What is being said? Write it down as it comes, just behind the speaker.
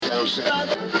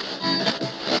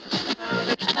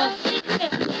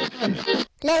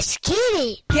Let's get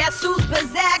it. Guess who's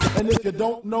possessed? And if you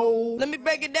don't know, Let me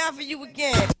break it down for you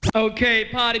again. Okay,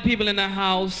 party people in the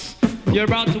house, you're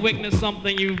about to witness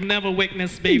something you've never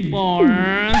witnessed before.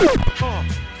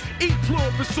 Eat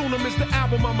Pluribus Unum is the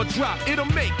album I'ma drop. It'll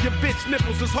make your bitch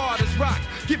nipples as hard as rocks.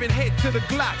 Giving head to the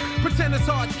Glock, pretend it's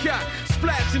hard cock.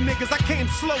 Splashing niggas, I came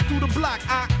slow through the block.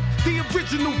 The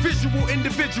original visual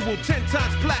individual, 10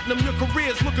 times platinum, your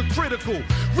career's looking critical.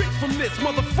 Rich from this,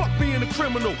 motherfuck being a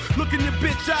criminal. Look in your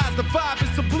bitch eyes, the vibe is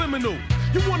subliminal.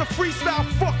 You wanna freestyle?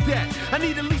 Fuck that. I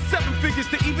need at least 7 figures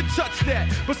to even touch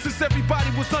that. But since everybody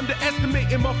was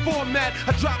underestimating my format,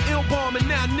 I dropped ill bomb and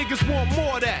now niggas want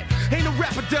more of that. Ain't a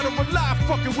rapper dead or alive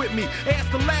fucking with me.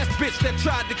 Ask the last bitch that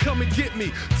tried to come and get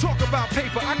me. Talk about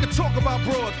paper, I can talk about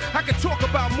broads. I can talk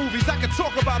about movies, I can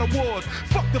talk about awards.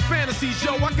 Fuck the fantasies,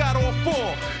 yo, I got all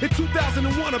 4. In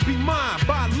 2001, it'll be mine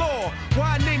by law.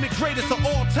 Why I name it greatest of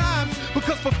all time?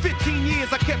 Because for 15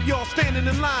 years I kept y'all standing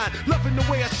in line. Loving the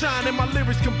way I shine and my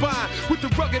lyrics combined with the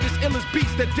ruggedest, illest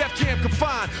beats that Def Jam can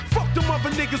find. Fuck them other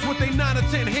niggas with they 9 or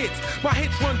 10 hits. My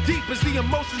hits run deep as the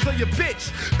emotions of your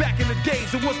bitch. Back in the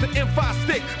days it was the M5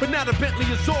 stick, but now the Bentley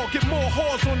is all, get more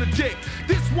whores on the dick.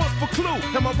 This one's for Clue,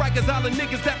 and my Rikers Island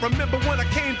niggas that remember when I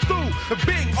came through.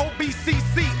 Bing,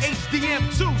 OBCC,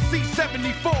 HDM2,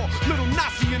 C74, Little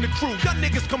Nazi in the crew. Y'all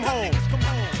niggas come home.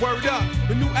 Word up,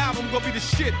 the new album gonna be the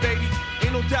shit, baby.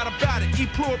 Ain't no doubt about it. E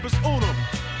Pluribus Unum.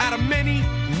 Out of many,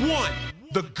 one.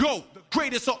 The GOAT,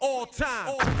 greatest of all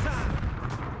time.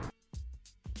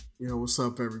 Yo, what's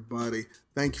up, everybody?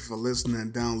 Thank you for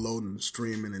listening, downloading,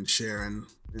 streaming, and sharing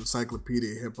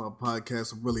Encyclopedia Hip Hop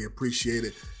Podcast. I really appreciate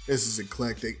it. This is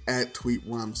Eclectic at Tweet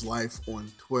Rhymes Life on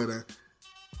Twitter.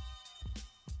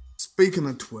 Speaking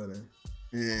of Twitter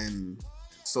and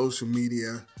social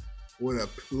media, what a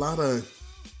lot of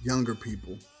younger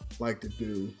people like to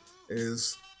do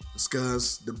is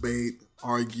discuss, debate,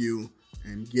 argue,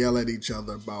 and yell at each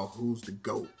other about who's the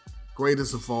GOAT,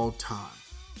 greatest of all time.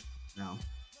 Now,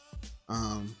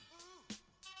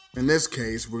 in this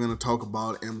case, we're going to talk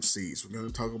about MCs. We're going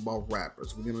to talk about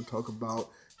rappers. We're going to talk about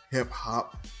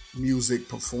hip-hop music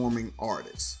performing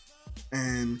artists.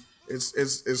 And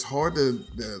it's hard to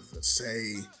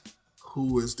say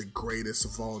who is the greatest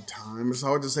of all time. It's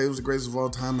hard to say who's the greatest of all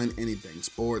time in anything,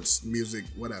 sports, music,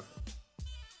 whatever.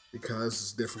 Because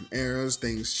it's different eras,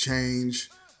 things change,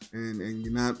 and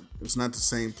it's not the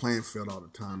same playing field all the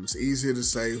time. It's easier to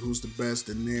say who's the best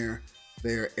in their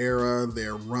era,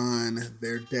 their run,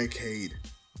 their decade,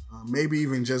 maybe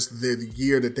even just the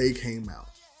year that they came out.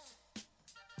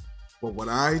 But what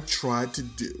I tried to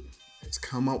do is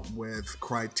come up with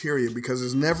criteria, because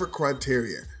there's never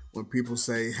criteria when people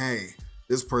say, hey,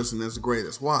 this person is the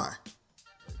greatest. Why?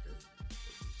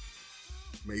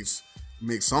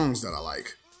 Make songs that I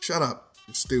like. Shut up.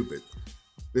 You're stupid.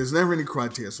 There's never any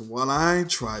criteria. So what I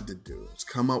tried to do is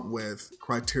come up with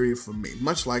criteria for me,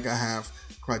 much like I have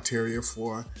criteria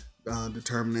for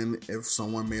determining if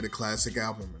someone made a classic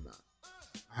album or not.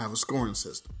 I have a scoring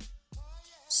system.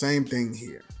 Same thing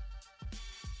here.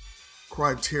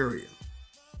 Criteria.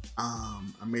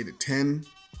 I made it 10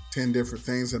 different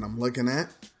things that I'm looking at.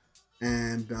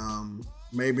 And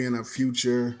maybe in a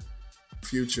future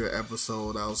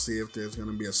episode, I'll see if there's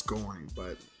going to be a scoring.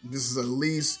 But this is at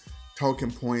least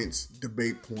talking points,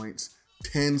 debate points,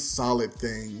 10 solid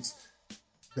things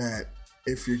that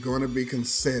if you're going to be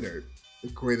considered the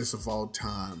greatest of all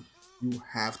time, you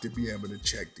have to be able to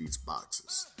check these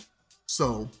boxes.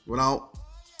 So without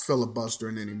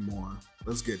filibustering anymore,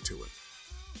 let's get to it.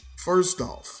 First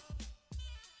off,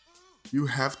 you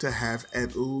have to have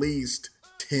at least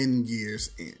 10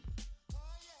 years in.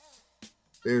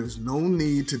 There's no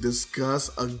need to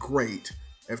discuss a great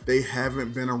if they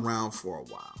haven't been around for a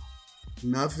while.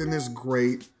 Nothing is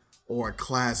great or a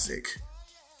classic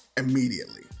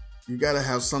immediately. You got to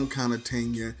have some kind of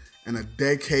tenure, and a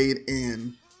decade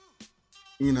in,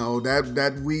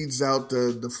 that weeds out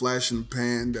the flash in the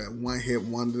pan, the one-hit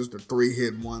wonders, the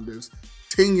 3-hit wonders.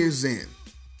 10 years in.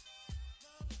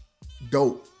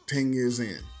 Dope. 10 years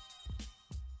in.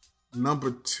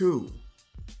 Number 2,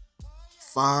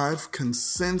 5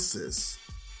 consensus,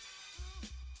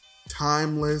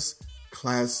 timeless,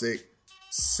 classic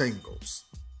singles.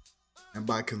 And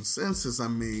by consensus, I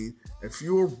mean if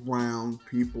you're around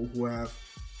people who have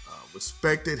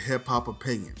respected hip-hop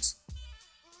opinions.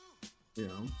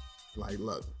 Like,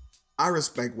 look, I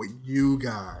respect what you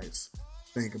guys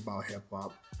think about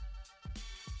hip-hop.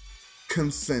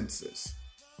 Consensus.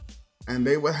 And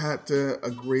they would have to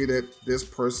agree that this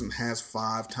person has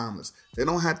 5 timeless. They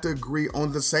don't have to agree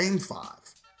on the same 5.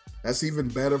 That's even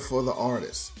better for the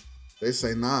artist. They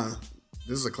say, nah,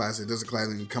 this is a classic, this is a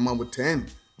classic. You come up with 10.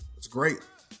 It's great.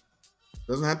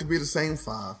 Doesn't have to be the same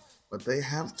 5, but they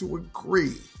have to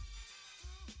agree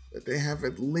that they have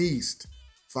at least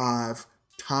 5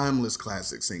 timeless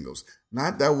classic singles.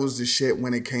 Not that was the shit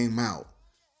when it came out.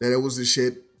 That it was the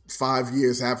shit 5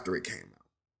 years after it came out.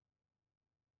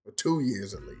 Or 2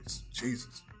 years at least.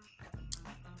 Jesus.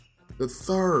 The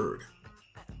third,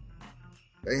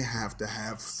 they have to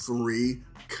have 3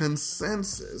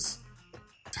 consensus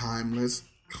timeless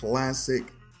classic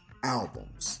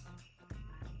albums.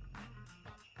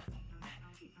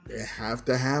 They have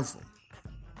to have them.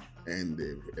 And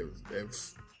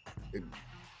if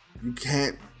you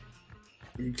can't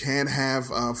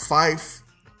have Fife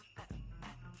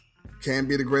can't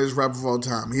be the greatest rapper of all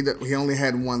time. He only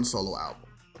had 1 solo album.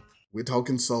 We're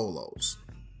talking solos.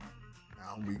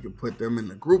 Now we could put them in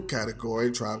the group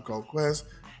category, Tribe Called Quest,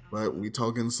 but we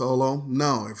talking solo.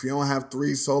 No, if you don't have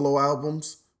 3 solo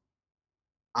albums,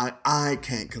 I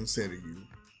can't consider you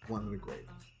one of the greatest.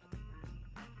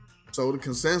 So the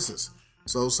consensus.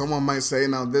 So someone might say,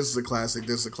 now this is a classic,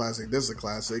 this is a classic, this is a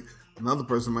classic. Another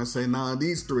person might say, nah,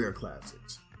 these 3 are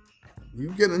classics.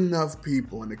 You get enough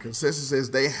people, and the consensus is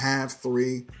they have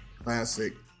 3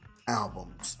 classic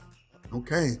albums.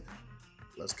 Okay,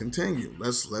 let's continue.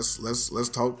 Let's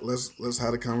talk. Let's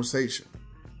have a conversation.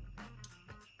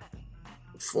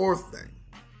 The fourth thing: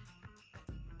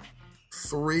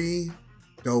 3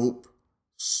 dope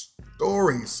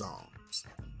story songs.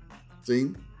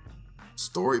 See,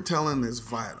 storytelling is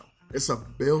vital. It's a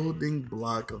building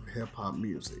block of hip hop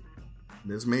music.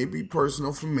 This may be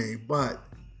personal for me, but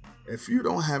if you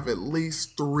don't have at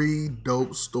least 3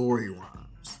 dope story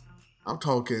rhymes, I'm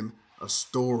talking a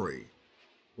story,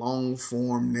 long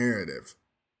form narrative,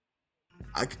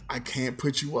 I can't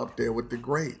put you up there with the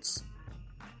greats.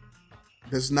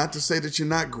 That's not to say that you're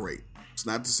not great. It's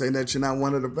not to say that you're not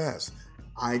one of the best.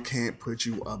 I can't put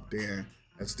you up there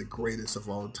as the greatest of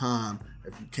all time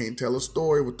if you can't tell a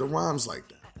story with the rhymes like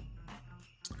that.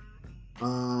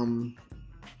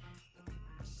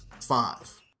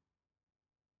 5.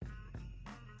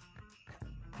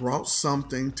 Brought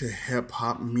something to hip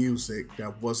hop music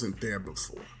that wasn't there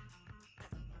before.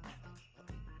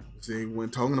 See, when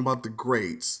talking about the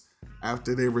greats,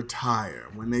 after they retire,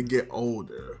 when they get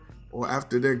older, or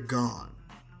after they're gone,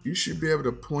 you should be able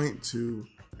to point to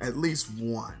at least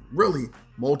one, really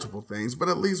multiple things, but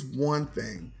at least one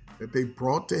thing that they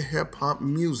brought to hip hop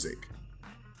music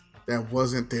that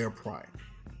wasn't there prior.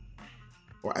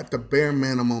 Or at the bare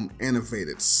minimum,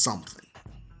 innovated something.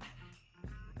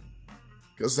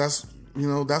 Because that's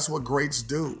what greats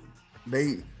do.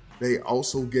 They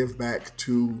also give back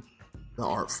to the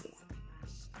art form.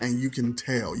 And you can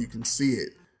tell, you can see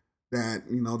it, that,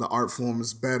 the art form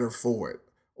is better for it.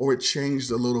 Or it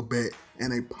changed a little bit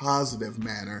in a positive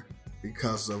manner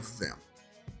because of them.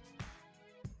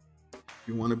 If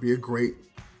you want to be a great,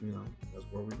 that's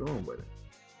where we're going with it.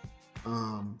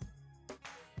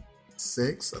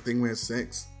 6, I think we're at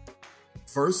 6.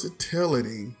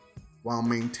 Versatility while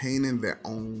maintaining their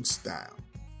own style.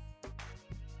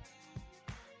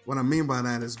 What I mean by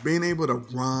that is being able to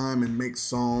rhyme and make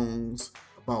songs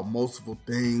about multiple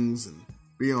things and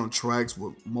be on tracks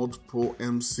with multiple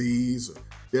MCs or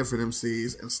different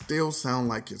MCs and still sound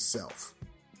like yourself.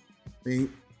 In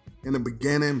the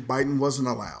beginning, biting wasn't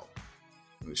allowed.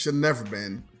 It should have never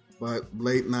been, but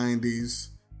late 90s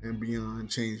and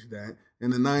beyond changed that. In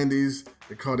the 90s,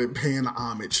 they called it paying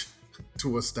homage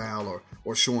to a style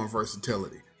or showing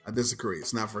versatility. I disagree.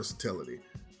 It's not versatility.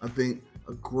 I think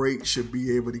a great should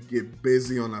be able to get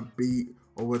busy on a beat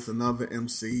or with another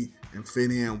MC and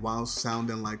fit in while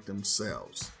sounding like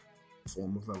themselves.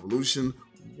 Form of evolution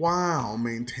while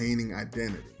maintaining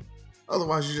identity.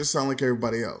 Otherwise, you just sound like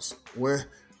everybody else.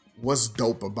 What's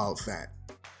dope about that?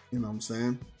 You know what I'm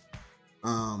saying?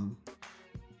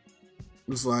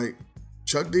 It's like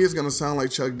Chuck D is going to sound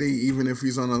like Chuck D even if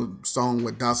he's on a song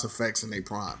with DOS effects in their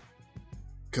prime.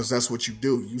 Because that's what you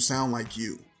do. You sound like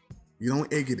you. You don't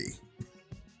Iggy.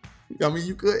 I mean,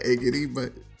 you could Iggy,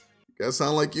 but you gotta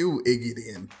sound like you Iggy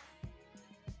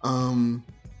then.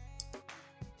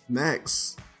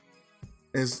 Next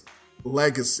is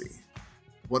legacy.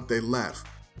 What they left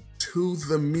to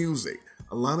the music.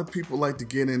 A lot of people like to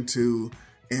get into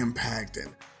impact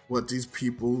and what these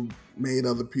people made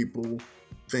other people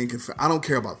think. I don't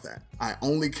care about that. I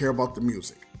only care about the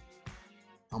music.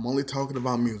 I'm only talking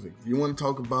about music. If you want to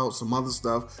talk about some other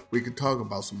stuff, we can talk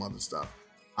about some other stuff.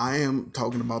 I am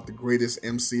talking about the greatest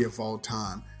MC of all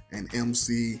time and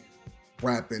MC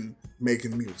rapping,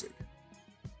 making music.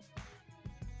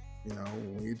 You know,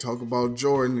 when you talk about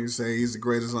Jordan, you say he's the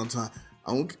greatest on time.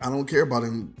 I don't care about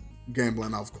him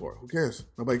gambling off court. Who cares?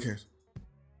 Nobody cares.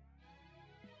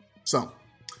 So,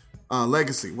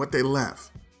 legacy, what they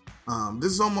left.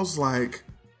 This is almost like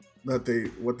that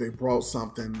they brought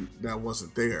something that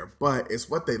wasn't there, but it's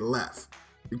what they left.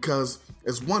 Because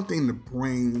it's one thing to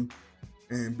bring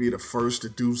and be the first to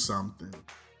do something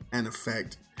and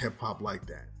affect hip hop like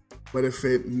that. But if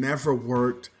it never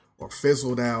worked or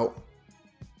fizzled out,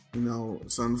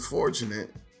 it's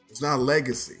unfortunate. It's not a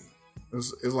legacy.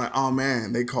 It's like, oh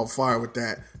man, they caught fire with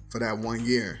that for that 1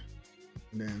 year.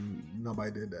 And then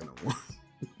nobody did that no more.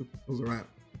 It was a wrap.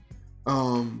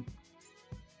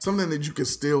 Something that you can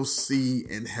still see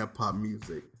in hip hop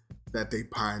music that they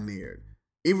pioneered.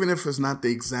 Even if it's not the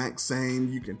exact same,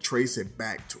 you can trace it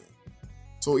back to them.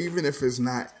 So even if it's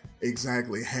not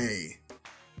exactly, hey,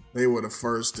 they were the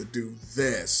first to do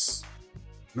this,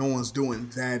 no one's doing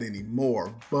that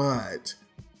anymore, but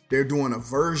they're doing a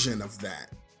version of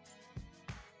that.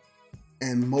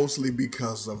 And mostly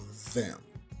because of them.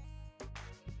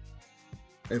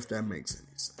 If that makes any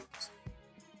sense.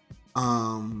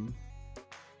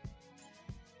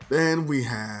 Then we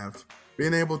have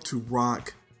being able to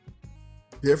rock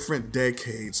different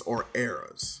decades or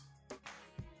eras.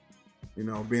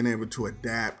 Being able to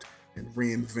adapt and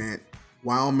reinvent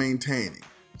while maintaining.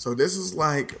 So this is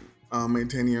like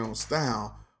maintaining your own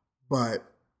style, but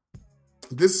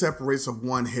this separates a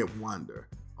one-hit wonder,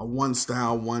 a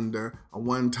one-style wonder, a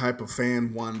one type of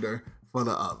fan wonder from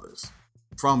the others.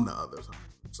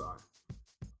 I'm sorry.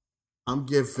 I'm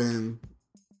giving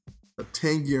a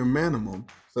 10-year minimum,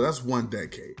 so that's 1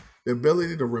 decade. The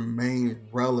ability to remain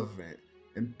relevant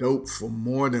and dope for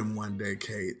more than 1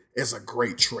 decade is a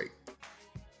great trait.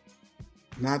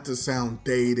 Not to sound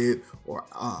dated or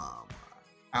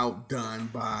outdone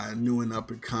by new and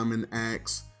up-and-coming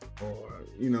acts, or,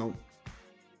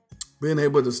 being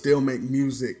able to still make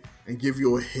music and give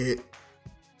you a hit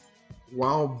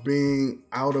while being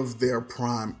out of their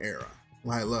prime era.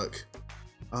 Like, look,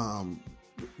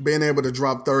 being able to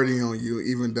drop 30 on you,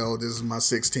 even though this is my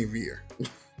 16th year.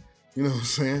 You know what I'm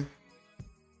saying?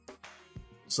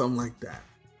 Something like that.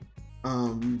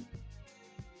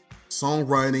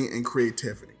 Songwriting and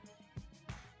creativity.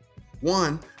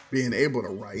 One, being able to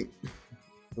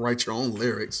write your own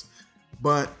lyrics,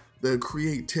 but the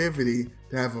creativity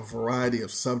to have a variety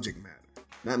of subject matter.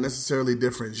 Not necessarily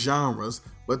different genres,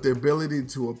 but the ability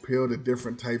to appeal to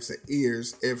different types of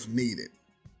ears if needed.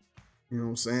 You know what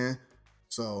I'm saying?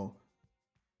 So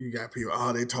you got people,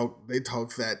 they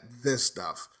talk this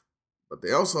stuff, but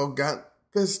they also got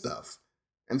this stuff.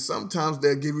 And sometimes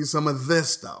they'll give you some of this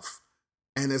stuff,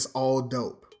 and it's all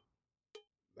dope.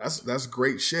 That's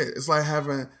great shit. It's like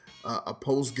having a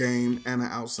post game and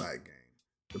an outside game,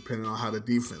 depending on how the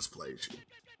defense plays you.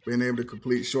 Being able to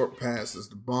complete short passes,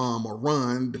 to bomb or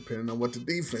run, depending on what the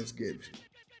defense gives you.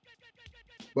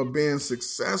 But being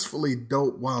successfully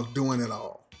dope while doing it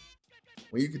all.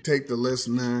 When you can take the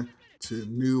listener to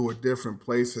new or different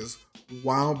places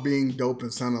while being dope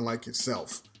and sounding like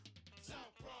yourself.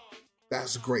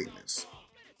 That's greatness.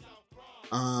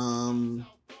 And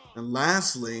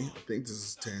lastly, I think this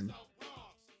is 10,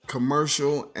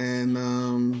 commercial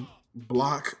and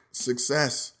block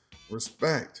success,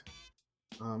 respect.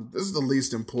 This is the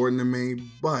least important to me,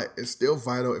 but it's still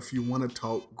vital if you want to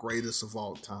talk greatest of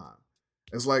all time.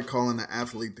 It's like calling an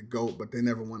athlete the GOAT, but they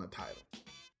never won a title.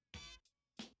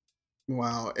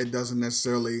 While it doesn't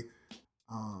necessarily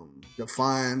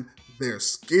define their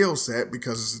skill set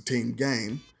because it's a team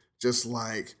game, just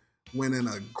like winning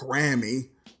a Grammy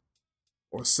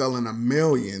or selling 1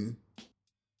 million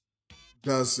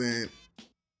doesn't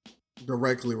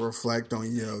directly reflect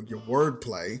on your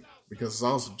wordplay because it's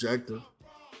all subjective.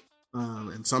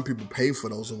 And some people pay for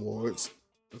those awards.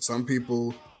 And some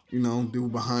people, do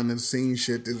behind the scenes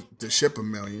shit to ship 1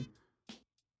 million.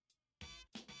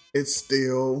 It's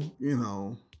still,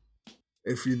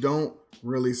 if you don't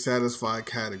really satisfy a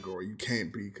category, you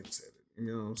can't be considered.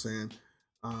 You know what I'm saying?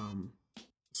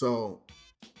 So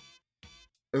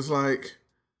it's like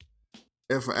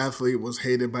if an athlete was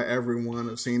hated by everyone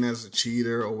or seen as a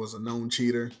cheater or was a known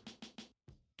cheater,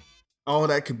 all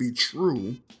that could be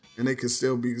true and they could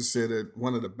still be considered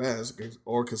one of the best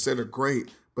or considered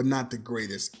great, but not the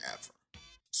greatest ever.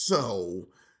 So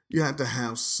you have to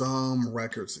have some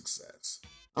record success.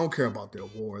 I don't care about the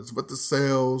awards, but the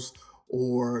sales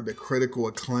or the critical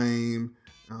acclaim,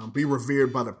 be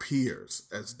revered by the peers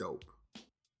as dope.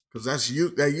 Because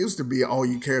that used to be all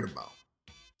you cared about.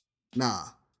 Nah,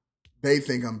 they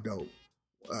think I'm dope.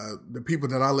 The people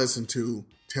that I listen to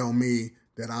tell me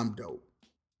that I'm dope.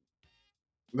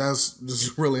 That's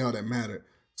just really all that mattered.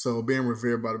 So being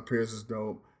revered by the peers is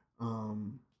dope.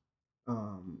 And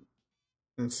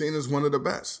seen as one of the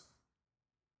best.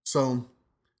 So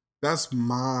that's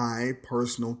my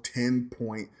personal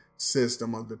 10-point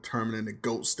system of determining the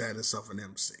GOAT status of an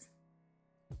MC.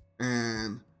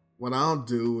 And what I'll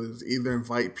do is either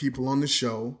invite people on the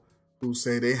show who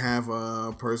say they have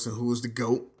a person who is the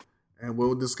GOAT, and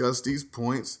we'll discuss these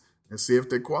points and see if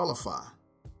they qualify.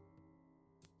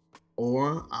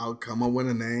 Or I'll come up with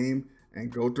a name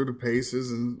and go through the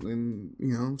paces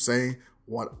and say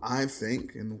what I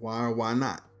think and why or why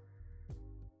not.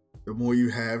 The more you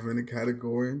have in a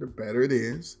category, the better it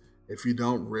is. If you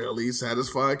don't really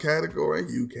satisfy a category,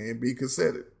 you can't be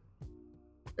considered.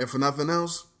 If for nothing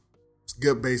else, it's a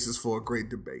good basis for a great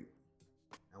debate.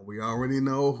 And we already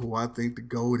know who I think the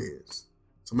GOAT is.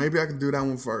 So maybe I can do that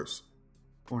one first.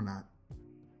 Or not.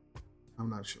 I'm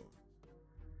not sure.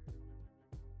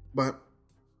 But,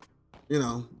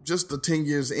 just the 10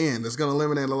 years in, it's going to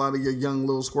eliminate a lot of your young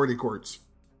little squirty quirts.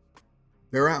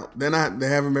 They're out. They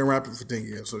haven't been rapping for 10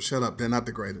 years, so shut up. They're not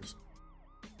the greatest.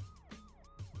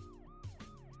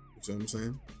 You see what I'm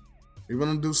saying? People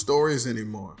don't do stories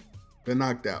anymore. They're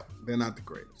knocked out. They're not the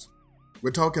greatest.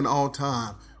 We're talking all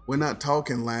time. We're not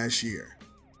talking last year.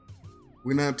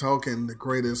 We're not talking the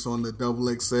greatest on the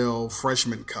XXL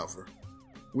freshman cover.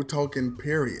 We're talking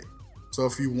period. So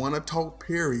if you want to talk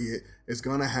period, it's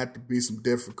going to have to be some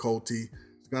difficulty.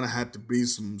 It's going to have to be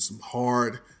some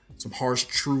harsh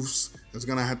truths. There's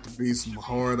going to have to be some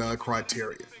hard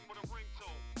criteria.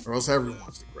 Or else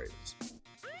everyone's the greatest.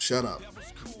 Shut up.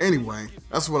 Anyway,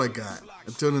 that's what I got.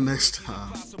 Until the next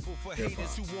time. I'm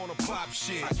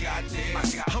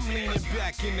leaning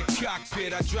back in the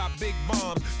cockpit. I drop big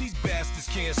bombs. These bastards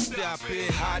can't stop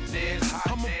it.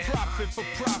 I'm a prophet for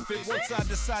profit. Once I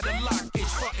decide to lock it,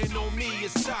 frontin' on me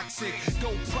is toxic.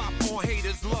 Go pop on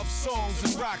haters, love songs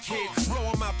and rock hits.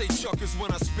 Blow them out they chuckers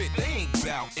when I spit. They ain't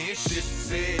bout ish.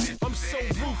 This is it. I'm so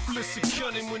ruthless and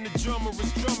cunning when the drummer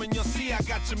is drumming. Y'all see I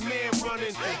got your man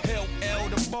running. L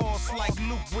the boss like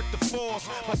Luke with the force.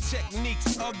 My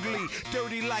technique's ugly,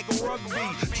 dirty like rugby.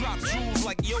 Drop jewels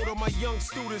like Yoda, my young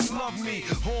students love me.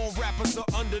 All rappers are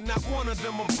under, not one of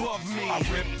them above me. I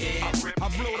rip it, I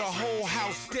blow the whole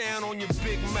house down on your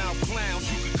big mouth clowns.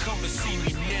 You can come and see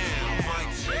me now.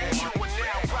 Mike Jack. You are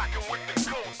now rocking with the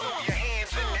GOAT. Throw your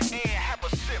hands in the air, have a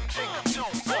sip, take a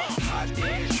toke. Hot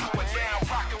is. You are now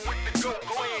rocking with the GOAT.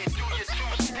 Go ahead, do your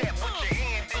two-step with your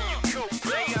hand in your coat.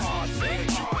 Player. You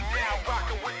are now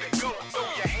rocking with the GOAT. Throw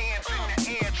your hands in the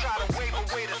air, try to wave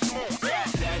away the smoke.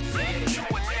 That's it. You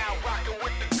are now rocking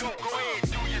with the GOAT. Go ahead,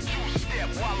 do your two-step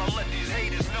while I let these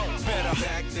haters know. Better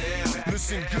back down.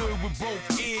 Listen good with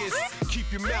both ears.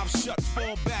 Keep your mouth shut,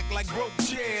 fall back like broke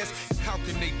chairs. How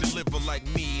can they deliver like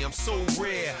me? I'm so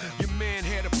rare. Your man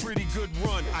had a pretty good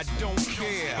run, I don't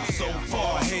care. I'm so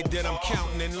far ahead that I'm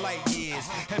counting in light years.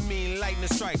 I mean lightning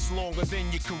strikes longer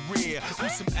than your career. We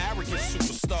some arrogant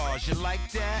superstars, you like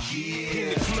that? Yeah. In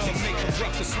the club, make a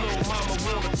ruckus, little mama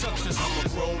wanna touch us. I'm a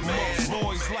grown man.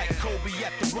 Boys like Kobe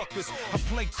at the ruckus. I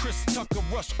play Chris Tucker,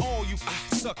 rush all you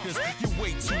suckers. You're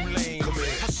way too lame.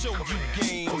 I'll show you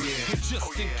game. And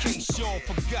just in case y'all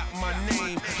forgot my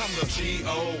name, I'm the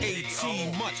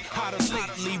G.O.A.T. Much hotter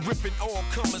lately, ripping all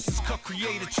comers. Since cut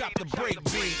creator, chop the break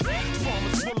beat.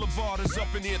 Farmers Boulevard is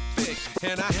up in here thick,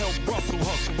 and I help Russell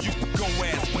hustle. You can go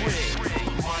ass quick.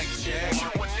 Mike Jack. You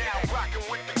are now rocking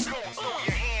with the GOAT. Throw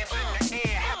your hands in the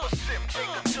air, have a sip, take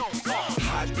a toke.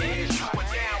 Hot is. You are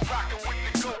now rocking with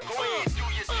the GOAT. Go ahead, do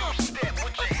your two-step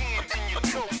with your hand in your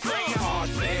coat. Hard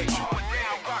leg. You are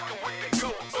now rocking with the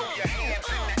GOAT. Throw your hands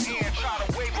in the air, try to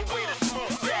wave away the smoke.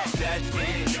 That's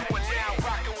it. You are now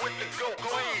rocking with the GOAT. Go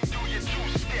ahead, do your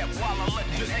two-step while I let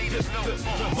these haters know.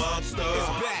 The monster is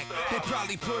back. They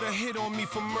probably put a hit on me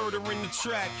for murdering the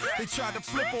track. They tried to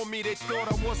flip on me, they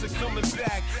thought I wasn't coming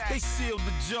back. They sealed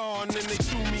the jar and then they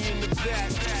threw me in the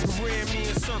back. Ran me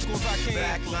in circles, I came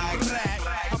back like that.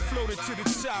 I floated to the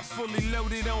top, fully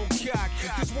loaded on cock.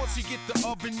 Cause once you get the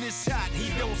oven this hot,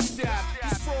 he don't stop.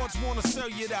 These frauds wanna sell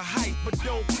you the hype, but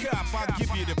don't cop. I'll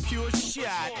give you the pure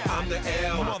shot. I'm the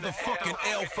L, motherfucking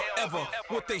L forever.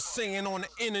 What they saying on the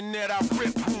internet, I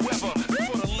rip whoever.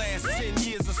 For the last 10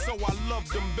 years or so, I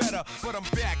loved them better. But I'm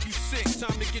back, you sick,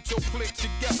 time to get your click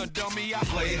together, dummy. I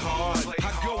play hard,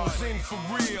 I goes in for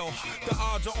real. The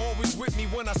odds are always with me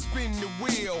when I spin the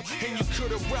wheel. And you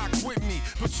could've rocked with me,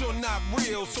 but you're not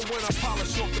real. So when I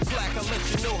polish off the plaque, I'll let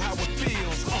you know how it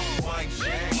feels. Mike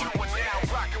Jack. You are now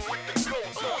rocking with the GOAT.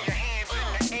 Throw your hands in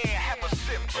the air, have a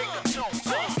sip, take a toke.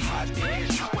 Hot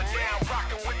is. You are now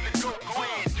rocking with the GOAT. Go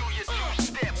ahead, do your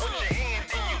two-step with your hand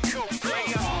in your coat. Play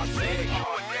hard, you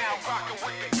are now rocking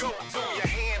with the GOAT. Throw your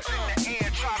hands in the air,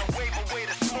 try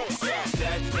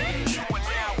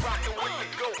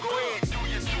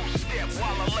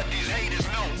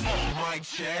Mic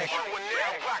check. You are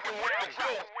now rocking with the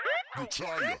GOAT.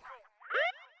 Retire.